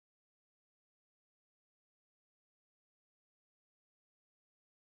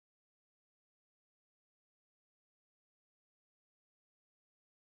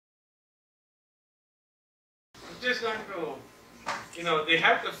just going to, they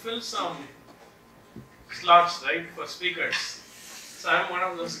have to fill some slots, right, for speakers. So I'm one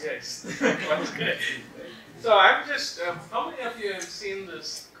of those guys. So I'm just, how many of you have seen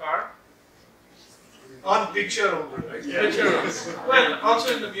this car? On picture only, right? Yeah. Picture only. Well,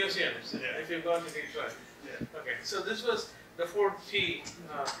 also in the museums, if you've gone to Detroit. Yeah. Okay, so this was the Ford T.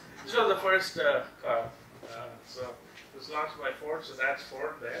 This was the first car. So it was launched by Ford, so that's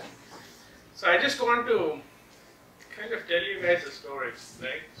Ford there. So I just want to kind of tell you guys a story,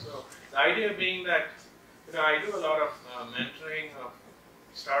 right? So the idea being that, I do a lot of mentoring of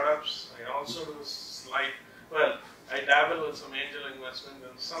startups. I also do I dabble with some angel investment,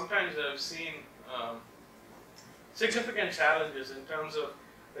 and sometimes I've seen significant challenges in terms of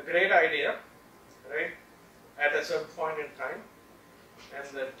the great idea, right, at a certain point in time, and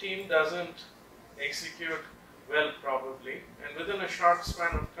the team doesn't execute well probably, and within a short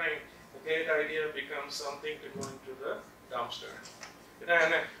span of time, the great idea becomes something to go into the dumpster.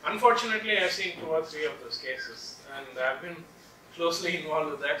 And unfortunately, I've seen 2 or 3 of those cases, and I've been closely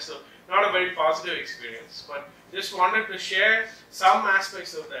involved with that, so not a very positive experience, but just wanted to share some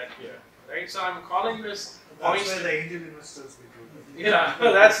aspects of that here, right? So I'm calling this That's why the angel investors will do that.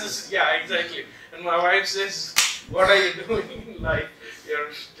 Yeah, that's this, yeah, exactly. And my wife says, what are you doing in life?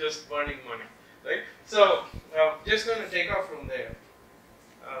 You're just burning money, right? So just going to take off from there.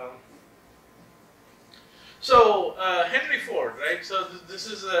 Henry Ford, right? So this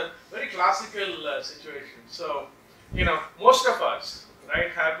is a very classical situation. So, most of us, right,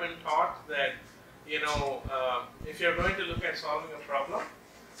 have been taught that, if you're going to look at solving a problem,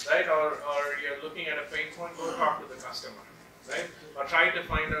 right, or you're looking at a pain point, go talk to the customer, right? Or try to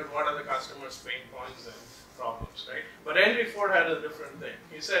find out what are the customer's pain points and problems, right? But Henry Ford had a different thing.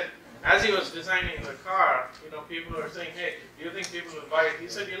 He said, as he was designing the car, people were saying, hey, do you think people will buy it? He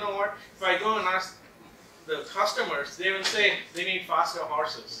said, you know what, if I go and ask the customers, they will say they need faster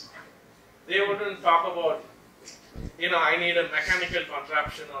horses. They wouldn't talk about, I need a mechanical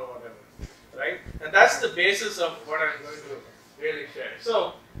contraption or whatever, right? And that's the basis of what I'm going to really share.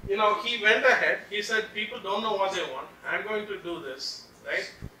 So, he went ahead, he said, people don't know what they want, I'm going to do this,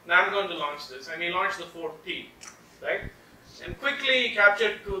 right? Now I'm going to launch this. And he launched the Ford T, right? And quickly he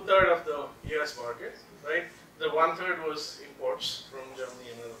captured 2/3 of the US market, right? The 1/3 was imports from Germany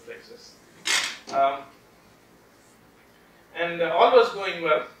and other places. And all was going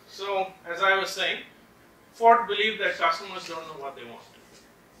well. So, as I was saying, Ford believed that customers don't know what they want.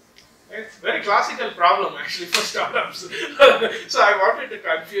 Right? Very classical problem actually for startups. So I wanted to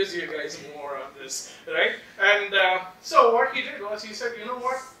confuse you guys more on this, right? And so what he did was he said, you know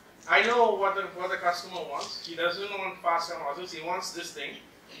what? I know what the customer wants. He doesn't want faster horses. He wants this thing.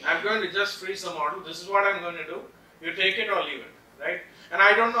 I'm going to just freeze the model. This is what I'm going to do. You take it or leave it, right? And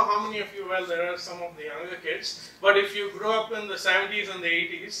I don't know how many of you, well, there are some of the younger kids, but if you grew up in the 70s and the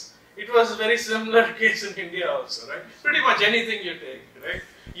 80s, it was a very similar case in India also, right? Pretty much anything you take, right?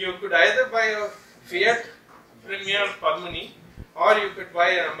 You could either buy a Fiat Premier Padmanaban, or you could buy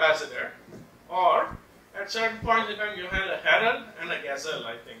an Ambassador, or at certain points in time you had a Herald and a Gazelle,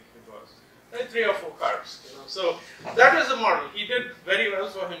 I think it was. Right? 3 or 4 cars, So that was the model. He did very well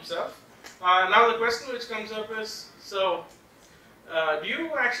for himself. Now the question which comes up is, do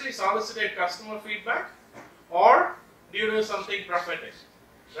you actually solicitate customer feedback, or do you do something prophetic?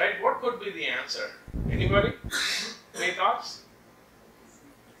 Right? What could be the answer? Anybody? Any thoughts?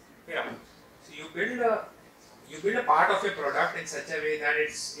 Yeah. So you build a part of a product in such a way that it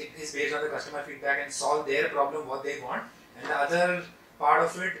is based on the customer feedback and solve their problem, what they want, and the other part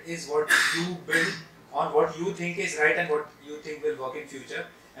of it is what you build on what you think is right and what you think will work in future,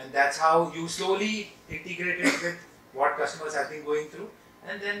 and that's how you slowly integrate it with what customers have been going through,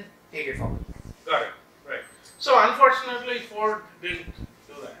 and then take it forward. Got it. Right. So unfortunately, Ford didn't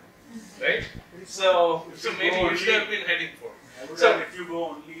do that. Right. So maybe you should have been heading for. I would say if you go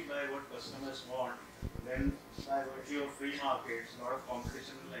only by what customers want, then by virtue of free markets, a lot of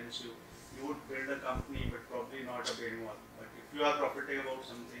competition will ensue. You would build a company, but probably not a big one. But if you are prophetic about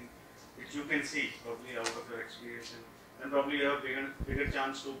something which you can see, probably out of your experience, then probably you have a bigger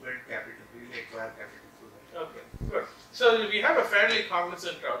chance to build capital, really acquire capital. Okay, good. So we have a fairly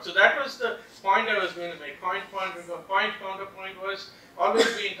cognizant crowd. So that was the point I was going to make. Counterpoint was always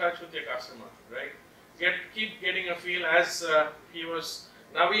be in touch with your customer, right? Keep getting a feel, as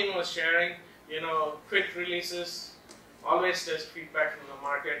Naveen was sharing, quick releases, always test feedback from the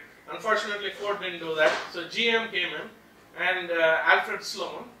market. Unfortunately, Ford didn't do that. So GM came in, and Alfred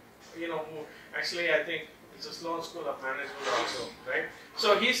Sloan, who actually I think it's a Sloan School of Management also, right?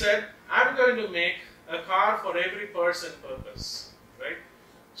 So he said, I'm going to make a car for every person purpose, right?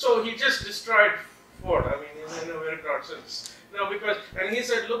 So he just destroyed Ford. I mean, in a very broad sense. Because, and he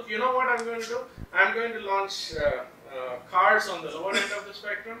said, look, you know what I'm going to do? I'm going to launch cars on the lower end of the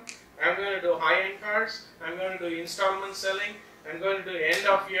spectrum. I'm going to do high-end cars. I'm going to do installment selling. I'm going to do end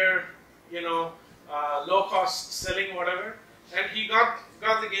of year, low-cost selling, whatever. And he got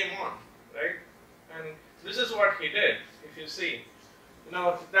the game on, right? And this is what he did. If you see,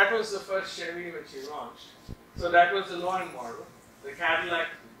 that was the first Chevy which he launched. So that was the low-end model. The Cadillac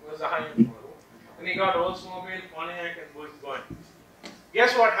was the high-end model. And he got Oldsmobile, Pontiac, and Buick going.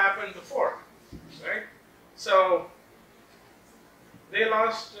 Guess what happened to Ford, right? So they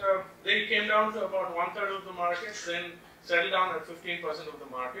lost, they came down to about 1/3 of the market, then settled down at 15% of the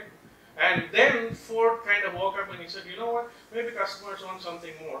market. And then Ford kind of woke up and he said, you know what, maybe customers want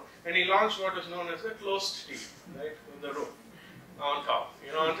something more. And he launched what is known as the closed T, right, with the roof on top.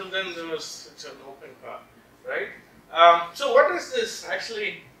 Until then it's an open car, right? So what does this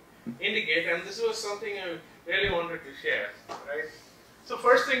actually indicate? And this was something I really wanted to share, right? So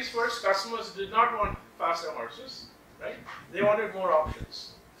first things first, customers did not want faster horses, right? They wanted more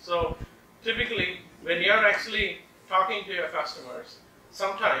options. So typically, when you're actually talking to your customers,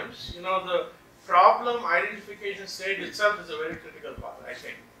 sometimes, the problem identification stage itself is a very critical part, I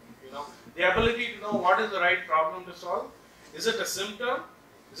think. The ability to know what is the right problem to solve. Is it a symptom?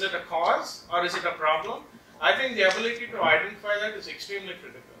 Is it a cause? Or is it a problem? I think the ability to identify that is extremely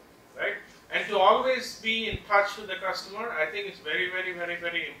critical, right? And to always be in touch with the customer, I think is very, very, very,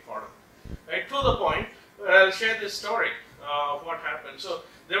 very important, right? To the point where I'll share this story of what happened. So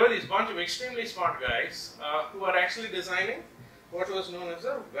there were this bunch of extremely smart guys who were actually designing what was known as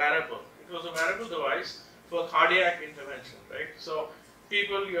a wearable. It was a wearable device for cardiac intervention, right? So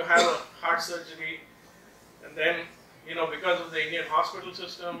people, you have a heart surgery, and then, because of the Indian hospital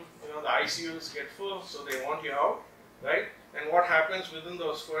system, the ICUs get full, so they want you out, right? And what happens within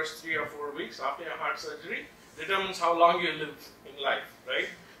those first 3 or 4 weeks after your heart surgery determines how long you live in life, right?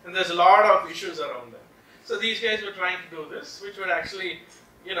 And there's a lot of issues around that. So these guys were trying to do this, which would actually,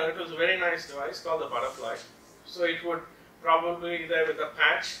 it was a very nice device called the butterfly. So it would probably be there with a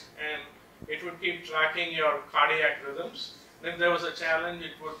patch, and it would keep tracking your cardiac rhythms. And if there was a challenge,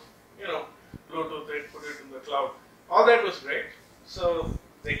 it would, Bluetooth it, put it in the cloud. All that was great. So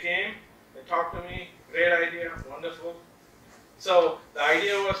they came, they talked to me, great idea, wonderful. So the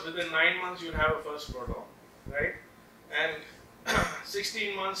idea was within 9 months you'd have a first proto, right? And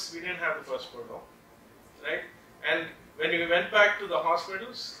 16 months we didn't have the first proto, right? And when we went back to the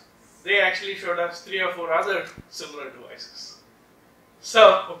hospitals, they actually showed us 3 or 4 other similar devices.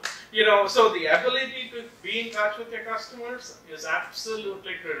 So, so the ability to be in touch with your customers is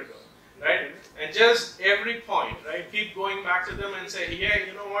absolutely critical, right? And just every point, right? Keep going back to them and say, yeah,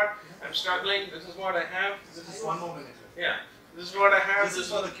 you know what? I'm struggling. This is what I have. This is one more minute. Yeah. This is what I have. This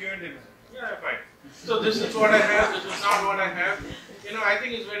is for the Q&A minute. Yeah, fine. So this is what I have. This is not what I have. I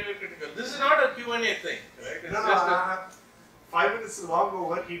think it's very, very critical. This is not a Q&A thing, right? It's just 5 minutes is long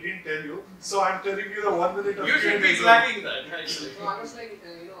over, he didn't tell you. So I'm telling you the 1 minute of you should be lacking that, actually. So I was like,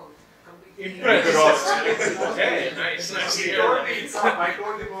 completely impressed. Okay, nice. He told me, I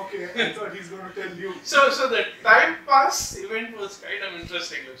told him, okay, I thought he's going to tell you. So the time pass event was kind of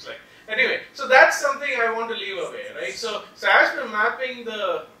interesting, looks like. Anyway, so that's something I want to leave away, right? So as we're mapping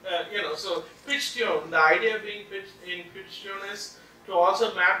the, so pitch tune, the idea of being pitched in pitch tune is to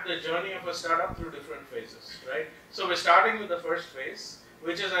also map the journey of a startup through different phases, right? So we're starting with the first phase,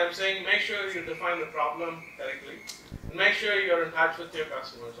 which is I'm saying make sure you define the problem correctly, and make sure you're in touch with your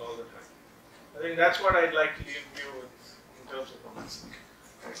customers all the time. I think that's what I'd like to leave you with in terms of comments.